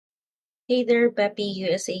Hey there, BEPPI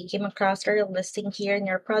USA. Came across our listing here and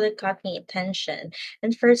your product caught my attention.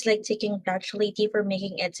 And first, like to congratulate you for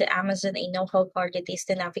making it to Amazon. I know how hard it is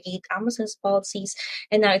to navigate Amazon's policies,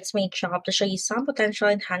 and now it's my job to show you some potential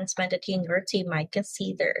enhancement that you and your team might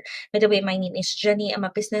consider. By the way, my name is Jenny. I'm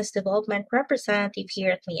a business development representative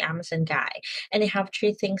here at my Amazon Guy, and I have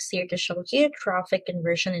three things here to show you: traffic,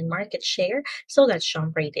 conversion, and market share. So let's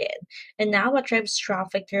jump right in. And now what drives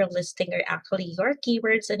traffic to your listing are actually your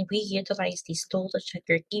keywords, and we utilize this tool to check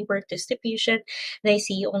your keyword distribution. And I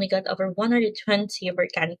see you only got over 120 of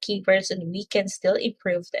organic keywords, and we can still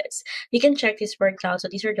improve this. You can check this workload. So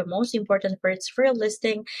these are the most important words for a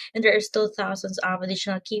listing, and there are still thousands of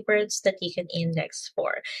additional keywords that you can index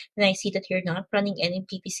for. And I see that you're not running any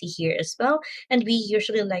PPC here as well. And we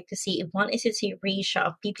usually like to see a 1:2 ratio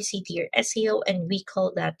of PPC to your SEO, and we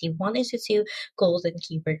call that the 1:2 golden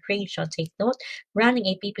keyword ratio. Take note, running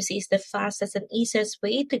a PPC is the fastest and easiest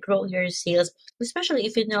way to grow your sales, especially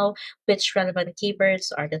if you know which relevant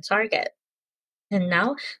keywords are the target. And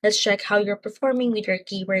now let's check how you're performing with your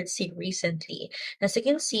keywords seen recently. As you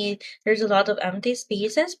can see, there's a lot of empty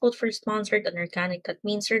spaces, both for sponsored and organic. That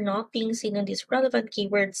means you're not being seen in these relevant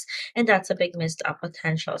keywords, and that's a big missed up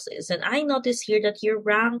potential. And I notice here that your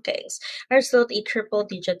rankings are still at a triple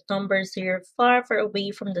digit number, so you're far, far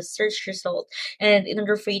away from the search result. And in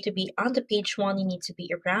order for you to be on the page one, you need to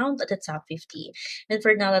be around at the top 50. And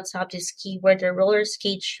for now, let's have this keyword, the roller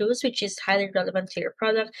skate shoes, which is highly relevant to your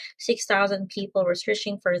product. 6,000 people were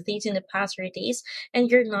searching for these in the past 3 days, and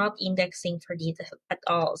you're not indexing for these at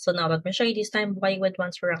all. So now let me show you this time why you would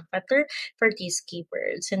want to rank better for these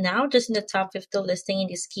keywords. And now, just in the top 50 listing in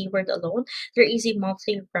this keyword alone, there is a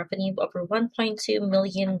monthly revenue of over $1.2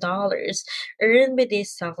 million earned by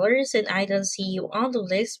these sellers, and I don't see you on the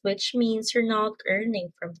list, which means you're not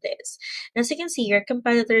earning from this. As you can see, your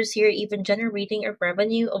competitors here even generating a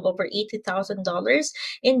revenue of over $80,000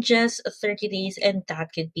 in just 30 days, and that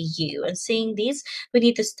could be you. And saying this, we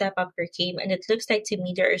need to step up your game, and it looks like to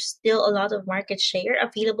me there is still a lot of market share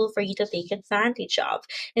available for you to take advantage of.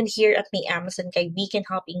 And here at the Amazon Guide, we can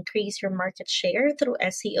help increase your market share through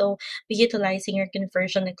SEO by utilizing your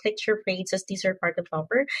conversion and click-through rates, as these are part of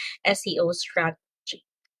our SEO strategy.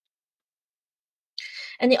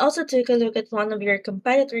 And I also took a look at one of your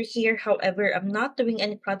competitors here. However, I'm not doing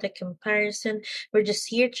any product comparison. We're just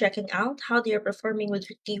here checking out how they are performing with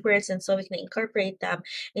your keywords, and so we can incorporate them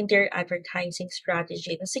in their advertising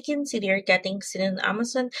strategy. And as you can see, they're getting seen on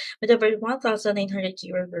Amazon with over 1,900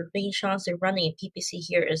 keyword variations. They're running a PPC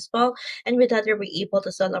here as well. And with that, they were able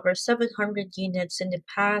to sell over 700 units in the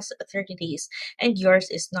past 30 days. And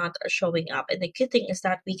yours is not showing up. And the good thing is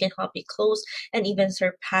that we can help you close and even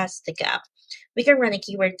surpass the gap. We can run a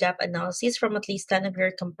keyword gap analysis from at least 10 of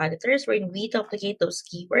your competitors, wherein we duplicate those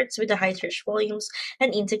keywords with the high search volumes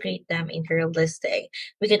and integrate them into your listing.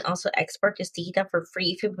 We can also export this data for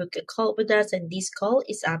free if you book a call with us, and this call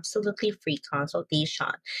is absolutely free consultation.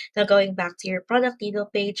 Now going back to your product detail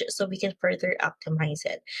page so we can further optimize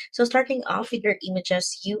it. So starting off with your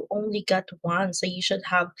images, you only got one, so you should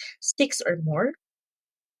have six or more.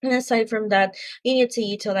 And aside from that, you need to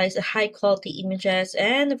utilize the high quality images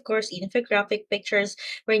and, of course, infographic pictures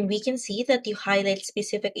wherein we can see that you highlight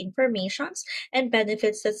specific informations and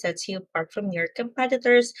benefits that sets you apart from your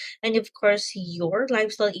competitors. And, of course, your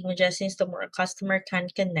lifestyle images, since the more a customer can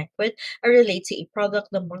connect with or relate to a product,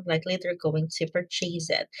 the more likely they're going to purchase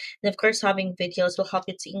it. And, of course, having videos will help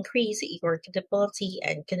you to increase your credibility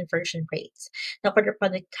and conversion rates. Now, for the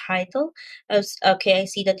product title, okay, I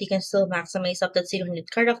see that you can still maximize up to 200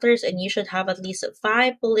 characters, and you should have at least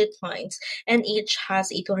 5 bullet points, and each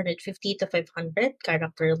has a 250 to 500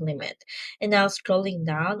 character limit. And now scrolling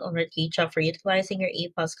down on our page for utilizing your A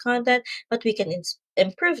plus content, but we can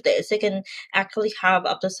improve this. You can actually have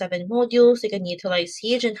up to 7 modules. You can utilize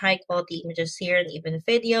huge and high quality images here and even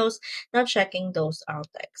videos, not checking those out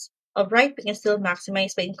text. Alright, we can still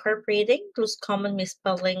maximize by incorporating those common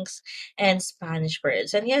misspellings and Spanish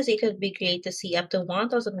words. And yes, it could be great to see up to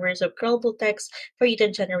 1,000 words of crawlable text for you to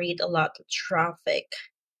generate a lot of traffic.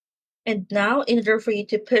 And now, in order for you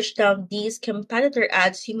to push down these competitor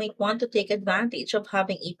ads, you might want to take advantage of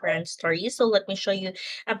having a brand story. So let me show you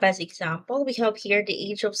a best example. We have here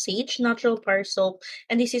the Age of Sage Natural Bar Soap,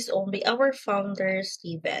 and this is owned by our founder,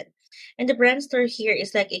 Steven. And the brand store here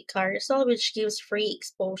is like a carousel which gives free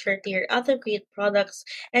exposure to your other great products,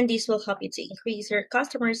 and this will help you to increase your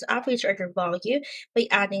customers' average order value by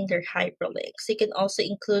adding their hyperlinks. You can also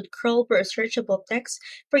include crawlable or searchable text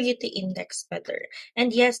for you to index better.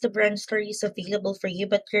 And yes, the brand store is available for you,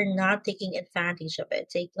 but you're not taking advantage of it.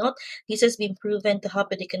 Take note, this has been proven to help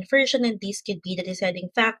with the conversion, and this could be the deciding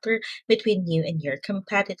factor between you and your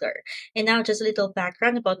competitor. And now, just a little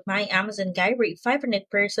background about my Amazon guy. We're a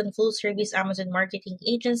 500-person full service Amazon marketing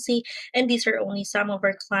agency, and these are only some of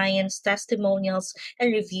our clients' testimonials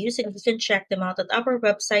and reviews, and you can check them out at our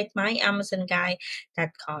website,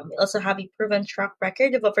 myamazonguy.com. We also have a proven track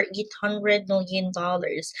record of over $800 million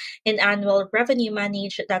in annual revenue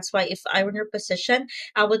managed. That's why, if I were in your position,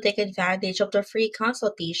 I would take advantage of the free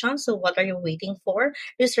consultation. So, what are you waiting for?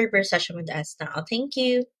 Reserve your session with us now. Thank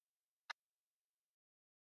you.